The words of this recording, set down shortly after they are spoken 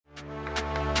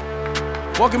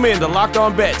Welcome in to Locked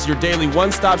On Bets, your daily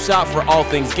one-stop shop for all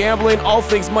things gambling, all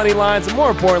things money lines, and more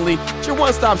importantly, it's your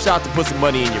one-stop shop to put some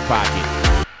money in your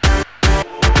pocket.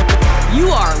 You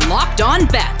are Locked On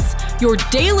Bets, your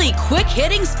daily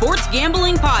quick-hitting sports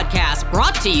gambling podcast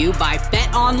brought to you by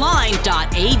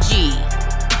BetOnline.ag.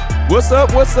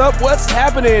 What's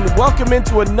happening? Welcome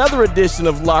into another edition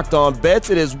of Locked On Bets.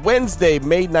 It is Wednesday,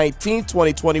 May 19th,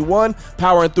 2021,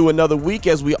 powering through another week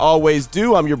as we always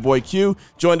do. I'm your boy Q,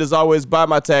 joined as always by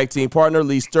my tag team partner,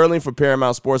 Lee Sterling from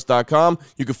ParamountSports.com.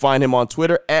 You can find him on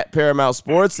Twitter at Paramount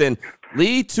Sports. And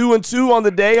Lee, 2-2 on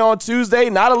the day on Tuesday.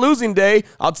 Not a losing day.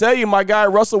 I'll tell you, my guy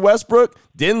Russell Westbrook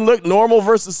didn't look normal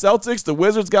versus Celtics. The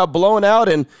Wizards got blown out,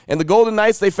 and the Golden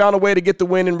Knights, they found a way to get the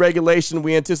win in regulation.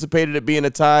 We anticipated it being a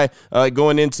tie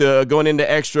going into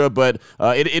extra, but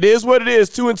it is what it is.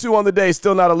 2-2 on the day,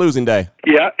 still not a losing day.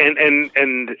 Yeah,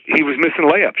 and he was missing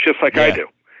layups just like I do.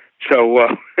 So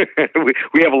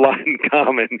we have a lot in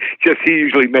common. Just he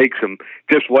usually makes them.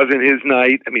 Just wasn't his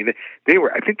night. I mean,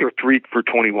 I think they were 3 for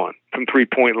 21 from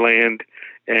 3-point land.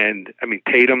 And I mean,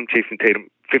 Jason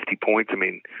Tatum, 50 points. I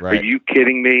mean, Are you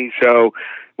kidding me? So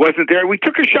wasn't there. We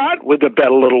took a shot with the bet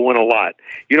a little, win a lot.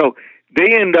 You know,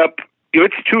 they end up,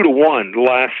 it's 2-1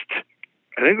 I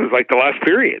think it was like the last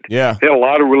period. Yeah. They had a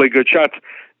lot of really good shots.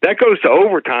 That goes to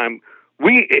overtime.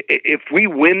 If we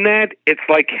win that, it's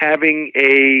like winning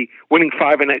going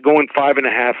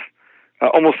 5.5,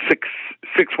 almost six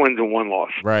wins and one loss.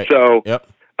 Right. So, yep.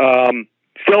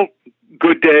 Still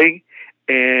good day,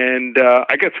 and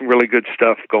I got some really good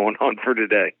stuff going on for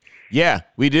today. Yeah,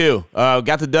 we do.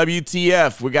 Got the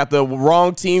WTF. We got the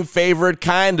wrong team favorite,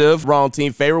 kind of wrong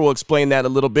team favorite. We'll explain that a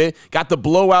little bit. Got the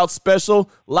blowout special,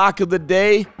 lock of the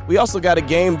day. We also got a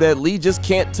game that Lee just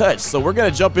can't touch. So we're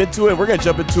going to jump into it. We're going to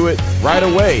jump into it right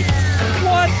away.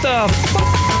 What the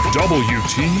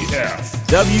WTF.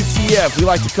 WTF. We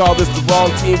like to call this the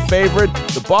wrong team favorite.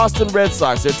 The Boston Red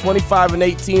Sox, they're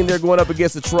 25-18. They're going up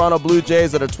against the Toronto Blue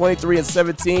Jays that are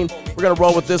 23-17. We're going to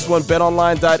roll with this one.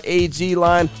 BetOnline.ag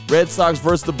line. Red Sox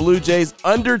versus the Blue Jays.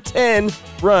 Under 10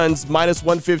 runs, minus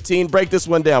 115. Break this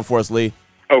one down for us, Lee.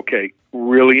 Okay.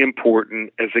 Really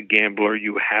important as a gambler.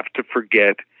 You have to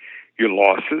forget your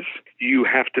losses. You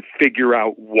have to figure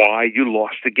out why you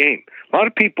lost the game. A lot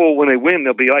of people, when they win,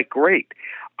 they'll be like, great.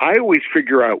 I always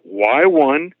figure out why I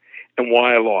won and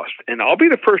why I lost. And I'll be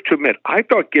the first to admit, I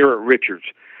thought Garrett Richards,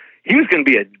 he was going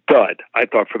to be a dud, I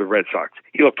thought, for the Red Sox.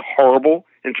 He looked horrible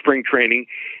in spring training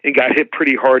and got hit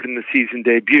pretty hard in the season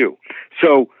debut.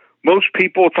 So most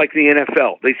people, it's like the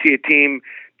NFL. They see a team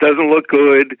doesn't look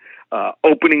good,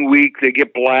 opening week, they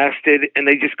get blasted, and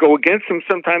they just go against them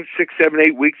sometimes 6, 7,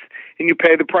 8 weeks, and you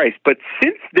pay the price. But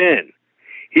since then,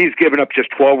 he's given up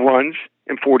just 12 runs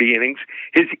in 40 innings.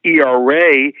 His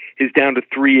ERA is down to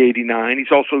 3.89.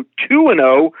 He's also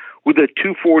 2-0 with a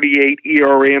 2.48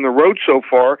 ERA on the road so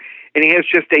far, and he has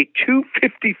just a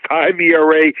 2.55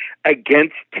 ERA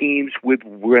against teams with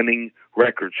winning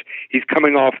records. He's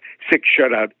coming off 6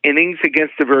 shutout innings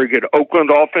against a very good Oakland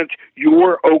offense,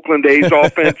 your Oakland A's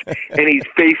offense, and he's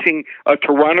facing a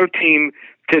Toronto team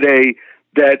today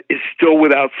that is still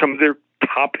without some of their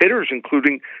top hitters,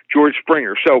 including George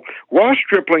Springer. So Ross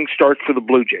Stripling starts for the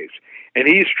Blue Jays, and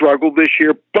he's struggled this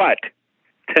year, but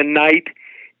tonight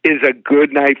is a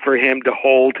good night for him to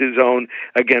hold his own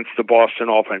against the Boston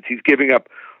offense. He's giving up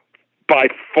by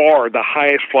far the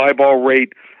highest fly ball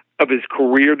rate of his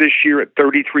career this year at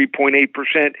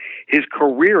 33.8%. His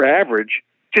career average,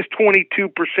 just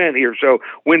 22% here. So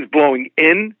winds blowing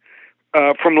in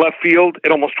from left field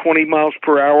at almost 20 miles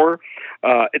per hour.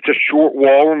 It's a short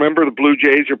wall. Remember, the Blue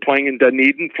Jays are playing in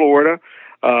Dunedin, Florida,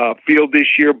 field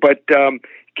this year, but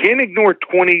can't ignore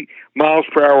 20 miles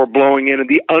per hour blowing in, and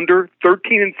the under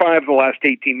 13-5 the last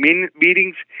 18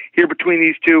 meetings here between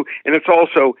these two, and it's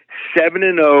also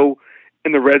 7-0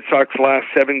 in the Red Sox last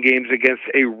 7 games against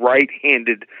a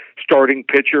right-handed starting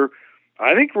pitcher.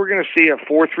 I think we're going to see a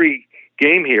 4-3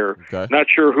 game here. Okay. Not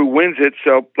sure who wins it,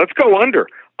 so let's go under.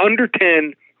 Under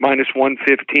 10, minus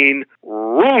 115.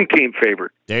 Wrong team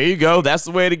favorite. There you go. That's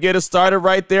the way to get us started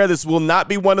right there. This will not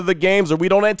be one of the games, or we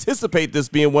don't anticipate this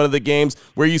being one of the games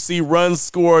where you see runs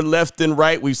scored left and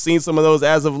right. We've seen some of those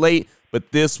as of late,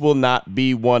 but this will not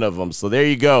be one of them. So there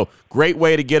you go. Great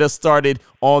way to get us started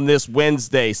on this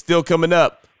Wednesday. Still coming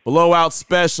up, blowout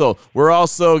special. We're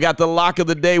also got the lock of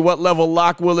the day. What level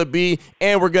lock will it be?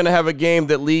 And we're going to have a game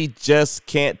that Lee just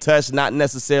can't touch, not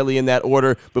necessarily in that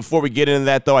order. Before we get into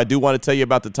that, though, I do want to tell you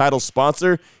about the title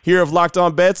sponsor here of Locked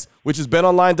On Bets, which is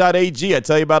BetOnline.ag. I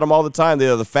tell you about them all the time. They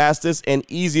are the fastest and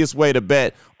easiest way to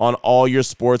bet on all your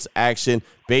sports action.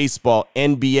 Baseball,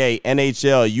 NBA,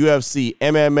 NHL, UFC,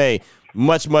 MMA,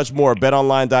 much, much more.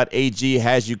 BetOnline.ag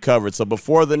has you covered. So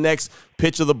before the next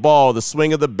pitch of the ball, the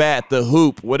swing of the bat, the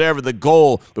hoop, whatever, the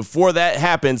goal, before that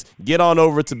happens, get on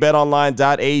over to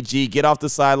betonline.ag, get off the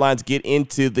sidelines, get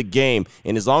into the game.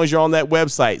 And as long as you're on that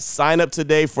website, sign up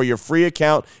today for your free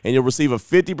account, and you'll receive a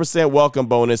 50% welcome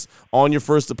bonus on your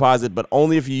first deposit, but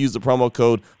only if you use the promo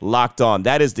code LOCKEDON.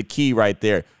 That is the key right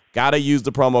there. Got to use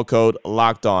the promo code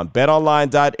LOCKEDON.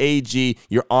 BetOnline.ag,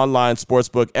 your online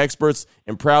sportsbook experts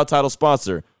and proud title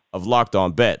sponsor of Locked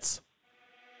On Bets.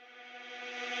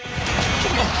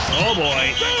 Oh,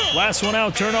 boy. Last one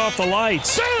out, turn off the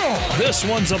lights. This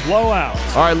one's a blowout.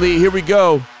 All right, Lee, here we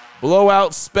go.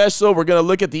 Blowout special. We're going to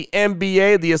look at the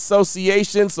NBA, the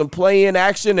association, some play-in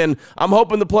action, and I'm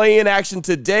hoping the play-in action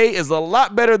today is a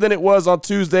lot better than it was on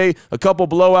Tuesday. A couple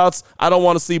blowouts. I don't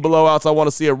want to see blowouts. I want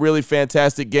to see a really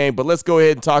fantastic game, but let's go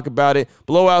ahead and talk about it.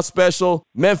 Blowout special,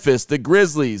 Memphis, the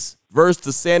Grizzlies versus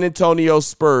the San Antonio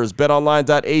Spurs.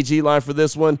 BetOnline.ag line for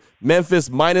this one. Memphis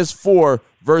 -4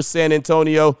 versus San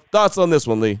Antonio. Thoughts on this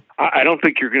one, Lee? I don't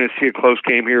think you're going to see a close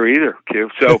game here either, Q.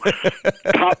 So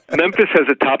Memphis has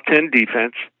a top 10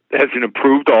 defense, has an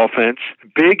improved offense,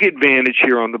 big advantage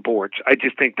here on the boards. I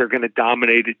just think they're going to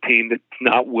dominate a team that's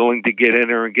not willing to get in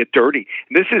there and get dirty.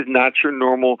 This is not your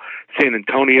normal San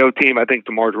Antonio team. I think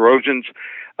DeMar DeRozan's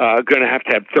going to have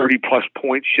 30-plus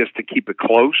points just to keep it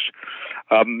close.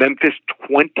 Memphis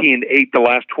 20-8 the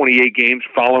last 28 games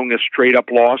following a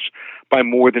straight-up loss by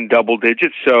more than double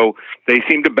digits. So they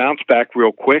seem to bounce back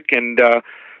real quick. And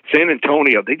San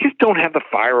Antonio, they just don't have the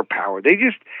firepower. They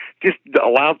just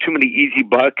allow too many easy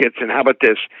buckets. And how about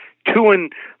this?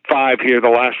 2-5 here the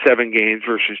last 7 games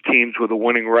versus teams with a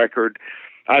winning record.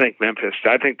 I think Memphis,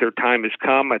 I think their time has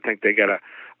come. I think they got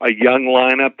a young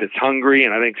lineup that's hungry.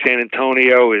 And I think San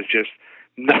Antonio is just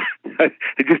not, I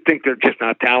just think they're just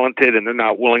not talented, and they're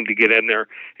not willing to get in there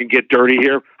and get dirty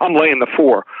here. I'm laying the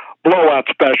 4. Blowout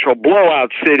special,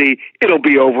 blowout city. It'll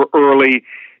be over early.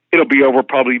 It'll be over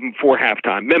probably even before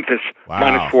halftime. Memphis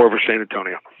 -4 over San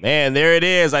Antonio. Man, there it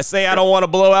is. I say I don't want to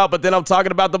blow out, but then I'm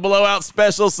talking about the blowout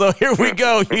special. So here we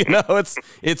go. You know,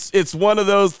 it's one of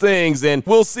those things, and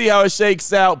we'll see how it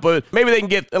shakes out. But maybe they can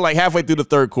get like halfway through the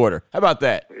third quarter. How about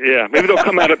that? Yeah, maybe they'll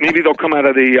come out of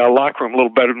the locker room a little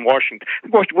better than Washington.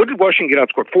 What did Washington get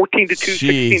outscored? 14-2,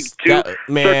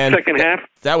 16-2. Second half.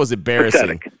 That was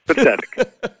embarrassing. Pathetic.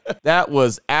 That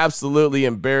was absolutely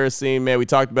embarrassing, man. We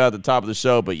talked about it at the top of the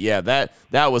show, but yeah,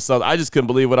 that was something. I just couldn't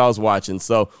believe what I was watching.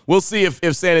 So we'll see if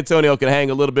San Antonio can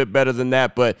hang a little bit better than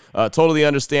that, but totally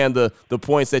understand the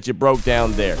points that you broke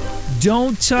down there.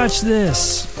 Don't touch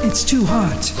this. It's too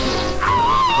hot.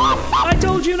 I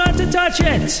told you not to touch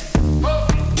it.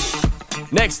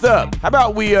 Next up, how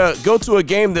about we go to a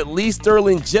game that Lee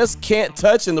Sterling just can't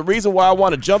touch? And the reason why I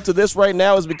want to jump to this right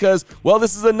now is because, well,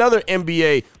 this is another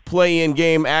NBA play-in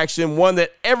game action, one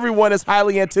that everyone is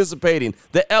highly anticipating.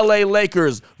 The LA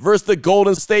Lakers versus the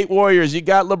Golden State Warriors. You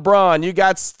got LeBron, you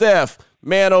got Steph.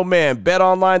 Man, oh man,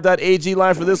 betonline.ag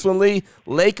line for this one, Lee.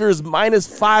 Lakers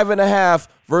 -5.5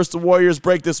 versus the Warriors.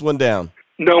 Break this one down.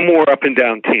 No more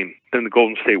up-and-down team than the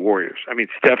Golden State Warriors. I mean,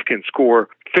 Steph can score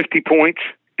 50 points.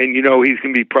 And you know he's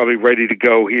going to be probably ready to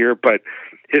go here, but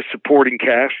his supporting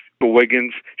cast, Bill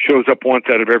Wiggins, shows up once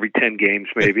out of every 10 games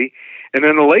maybe. And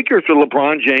then the Lakers with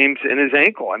LeBron James and his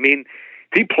ankle. I mean,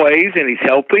 if he plays and he's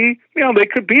healthy, you know, they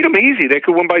could beat him easy. They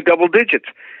could win by double digits.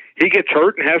 He gets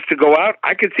hurt and has to go out.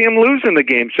 I could see him losing the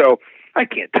game. So I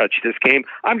can't touch this game.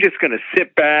 I'm just going to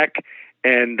sit back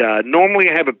and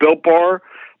normally I have a Built Bar,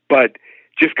 but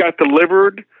just got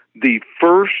delivered the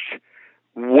first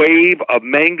wave of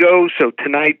mangoes. So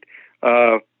tonight,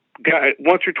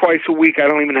 once or twice a week, I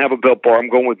don't even have a Built Bar. I'm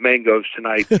going with mangoes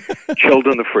tonight, chilled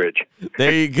in the fridge.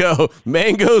 There you go.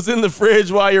 Mangoes in the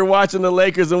fridge while you're watching the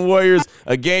Lakers and Warriors,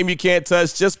 a game you can't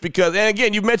touch just because, and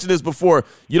again, you mentioned this before,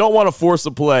 you don't want to force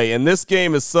a play. And this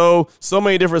game is so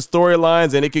many different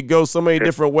storylines, and it could go so many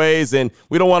different ways, and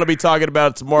we don't want to be talking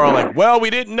about it tomorrow like, well, we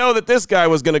didn't know that this guy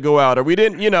was going to go out, or we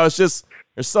didn't, it's just,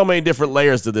 there's so many different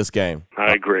layers to this game.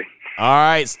 I agree. All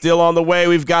right, still on the way.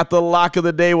 We've got the lock of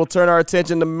the day. We'll turn our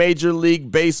attention to Major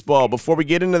League Baseball. Before we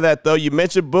get into that, though, you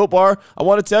mentioned Built Bar. I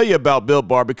want to tell you about Built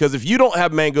Bar because if you don't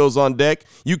have mangoes on deck,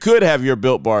 you could have your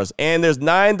Built Bars. And there's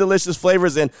 9 delicious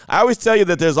flavors. And I always tell you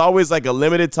that there's always like a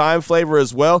limited time flavor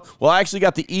as well. Well, I actually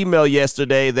got the email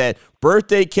yesterday that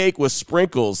Birthday cake with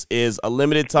sprinkles is a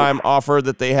limited time offer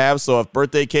that they have. So if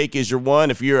birthday cake is your one,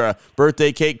 if you're a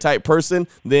birthday cake type person,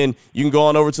 then you can go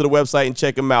on over to the website and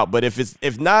check them out. But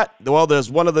if not, well, there's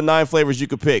one of the 9 flavors you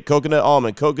could pick: coconut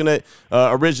almond, coconut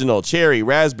original, cherry,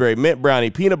 raspberry, mint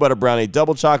brownie, peanut butter brownie,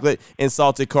 double chocolate, and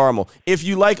salted caramel. If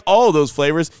you like all of those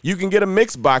flavors, you can get a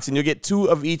mix box and you'll get 2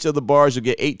 of each of the bars. You'll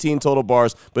get 18 total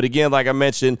bars. But again, like I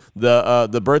mentioned,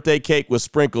 the birthday cake with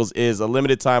sprinkles is a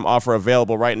limited time offer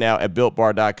available right now at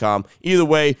BuiltBar.com. Either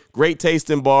way, great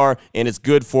tasting bar, and it's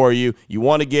good for you. You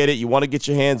want to get it. You want to get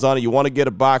your hands on it. You want to get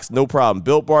a box. No problem.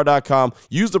 BuiltBar.com.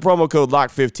 Use the promo code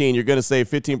LOCK15. You're going to save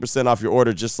 15% off your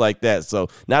order just like that. So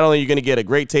not only are you going to get a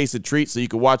great tasted treat so you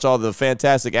can watch all the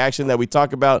fantastic action that we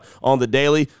talk about on the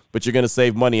daily, but you're going to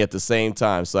save money at the same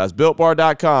time. So that's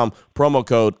BuiltBar.com, promo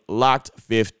code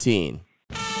LOCKED15.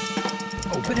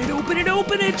 Open it, open it,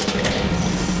 open it.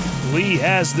 Lee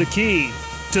has the key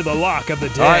to the lock of the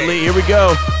day. All right, Lee, here we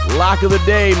go. Lock of the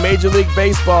day, Major League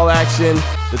Baseball action.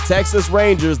 The Texas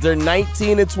Rangers, they're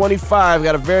 19-25,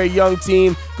 got a very young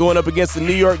team going up against the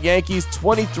New York Yankees,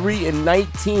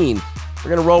 23-19. We're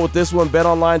going to roll with this one,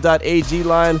 betonline.ag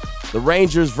line. The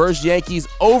Rangers versus Yankees,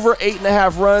 over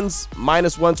 8.5 runs,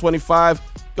 minus 125.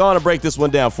 Go on and break this one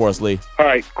down for us, Lee. All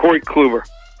right, Corey Kluber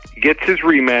gets his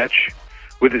rematch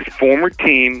with his former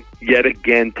team yet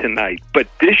again tonight. But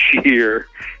this year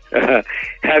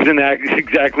hasn't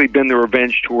exactly been the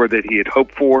revenge tour that he had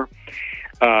hoped for.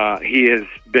 He has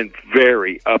been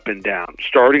very up and down,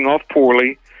 starting off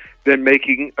poorly, then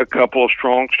making a couple of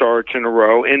strong starts in a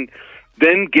row, and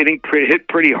then getting hit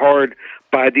pretty hard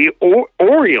by the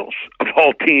Orioles, of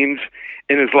all teams,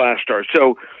 in his last start.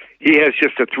 So he has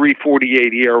just a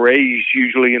 3.48 ERA. He's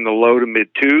usually in the low to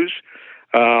mid-twos.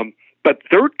 But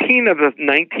 13 of the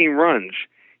 19 runs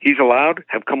he's allowed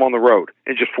have come on the road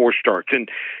in just 4 starts.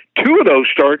 And 2 of those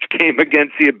starts came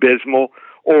against the abysmal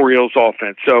Orioles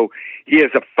offense. So he has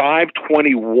a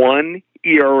 5.21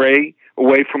 ERA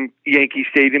away from Yankee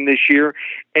Stadium this year,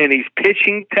 and he's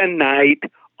pitching tonight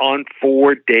on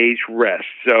 4 days rest.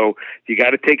 So you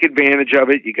got to take advantage of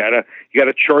it. You got to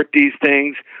chart these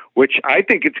things, which I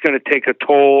think it's going to take a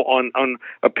toll on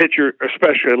a pitcher,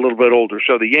 especially a little bit older.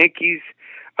 So the Yankees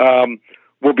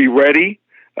will be ready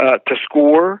to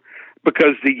score,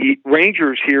 because the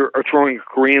Rangers here are throwing a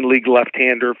Korean League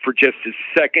left-hander for just his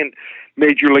second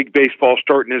Major League Baseball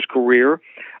start in his career.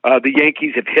 The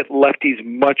Yankees have hit lefties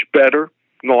much better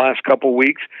in the last couple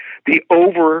weeks. The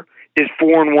over is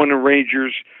 4-1 in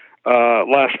Rangers'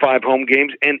 last 5 home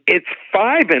games, and it's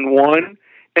 5-1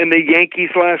 in the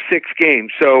Yankees' last 6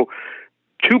 games. So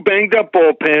 2 banged-up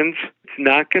bullpens. It's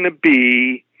not going to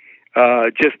be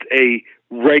just a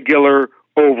regular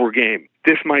over game.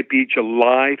 This might be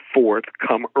July 4th,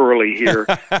 come early here.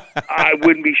 I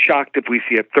wouldn't be shocked if we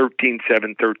see a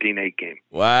 13-7, 13-8 game.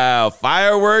 Wow,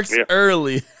 fireworks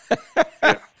early.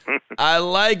 Yeah. I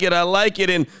like it.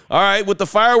 And all right, with the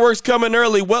fireworks coming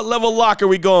early, what level lock are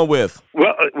we going with?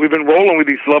 Well, we've been rolling with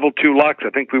these level 2 locks. I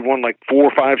think we've won like 4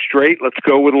 or 5 straight. Let's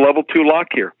go with a level 2 lock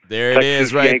here. There Texas it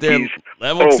is right Yankees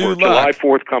there. Level over. 2 lock. July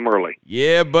 4th, come early.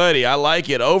 Yeah, buddy. I like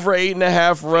it. Over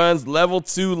 8.5 runs, level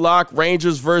 2 lock,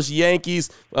 Rangers versus Yankees.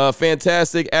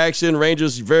 Fantastic action.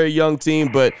 Rangers, very young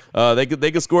team, but they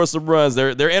could score some runs.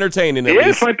 They're entertaining at least.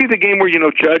 This might be the game where,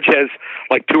 Judge has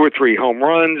like 2 or 3 home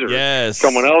runs, or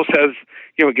someone else has,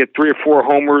 get 3 or 4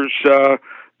 homers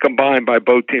combined by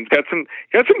both teams. Got some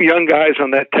young guys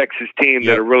on that Texas team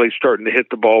that are really starting to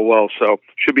hit the ball well, so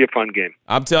should be a fun game.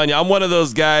 I'm telling you, I'm one of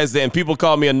those guys, and people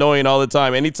call me annoying all the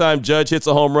time. Anytime Judge hits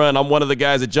a home run, I'm one of the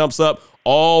guys that jumps up,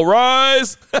 all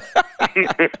rise.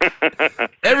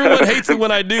 Everyone hates it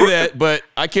when I do that, but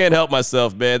I can't help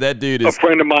myself, man. That dude is... A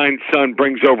friend of mine's son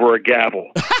brings over a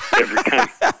gavel every time.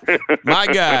 My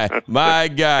guy.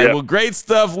 Yep. Well, great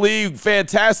stuff, Lee.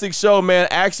 Fantastic show, man.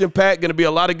 Action-packed. Going to be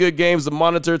a lot of good games to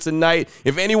monitor tonight.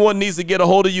 If anyone needs to get a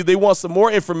hold of you, they want some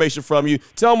more information from you,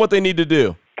 tell them what they need to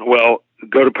do. Well,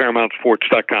 go to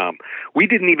ParamountSports.com. We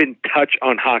didn't even touch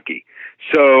on hockey.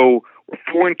 So we're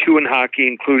 4-2 in hockey,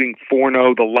 including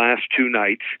 4-0 the last 2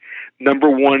 nights. Number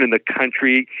 1 in the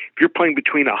country. If you're playing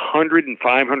between $100 and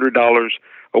 $500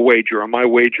 a wager on my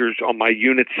wagers, on my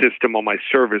unit system, on my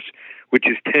service, which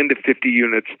is 10 to 50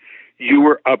 units, you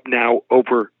are up now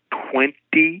over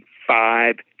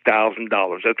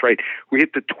 $25,000. That's right. We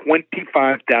hit the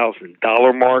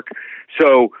 $25,000 mark.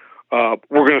 So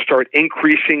we're going to start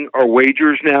increasing our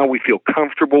wagers now. We feel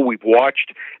comfortable. We've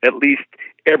watched at least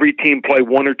every team play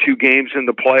 1 or 2 games in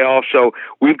the playoffs, so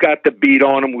we've got the beat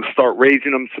on them. We'll start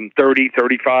raising them some 30,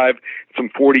 35, some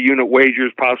 40-unit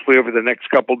wagers possibly over the next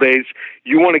couple days.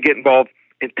 You want to get involved,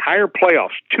 entire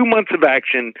playoffs, 2 months of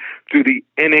action through the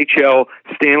NHL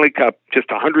Stanley Cup, just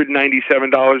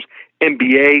 $197.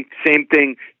 NBA, same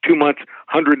thing, 2 months,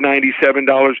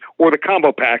 $197. Or the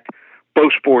combo pack,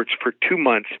 both sports for 2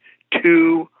 months,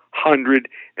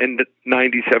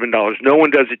 $297. No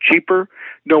one does it cheaper.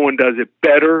 No one does it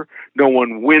better. No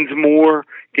one wins more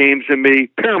games than me.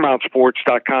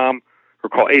 ParamountSports.com or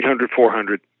call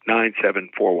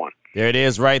 800-400-9741. There it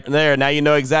is right there. Now you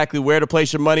know exactly where to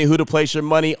place your money, who to place your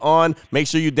money on. Make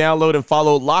sure you download and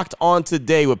follow Locked On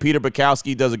Today with Peter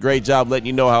Bukowski. Does a great job letting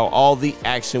you know how all the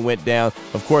action went down.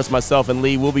 Of course, myself and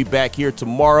Lee will be back here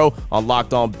tomorrow on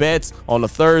Locked On Bets on a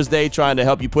Thursday, trying to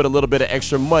help you put a little bit of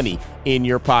extra money in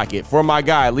your pocket. For my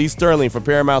guy, Lee Sterling from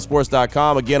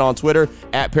ParamountSports.com, again on Twitter,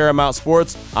 at Paramount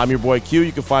Sports. I'm your boy Q.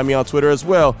 You can find me on Twitter as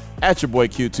well, at your boy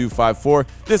Q254.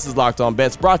 This is Locked On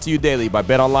Bets, brought to you daily by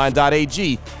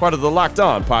BetOnline.ag, part of the Locked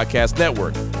On Podcast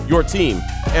Network. Your team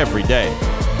every day.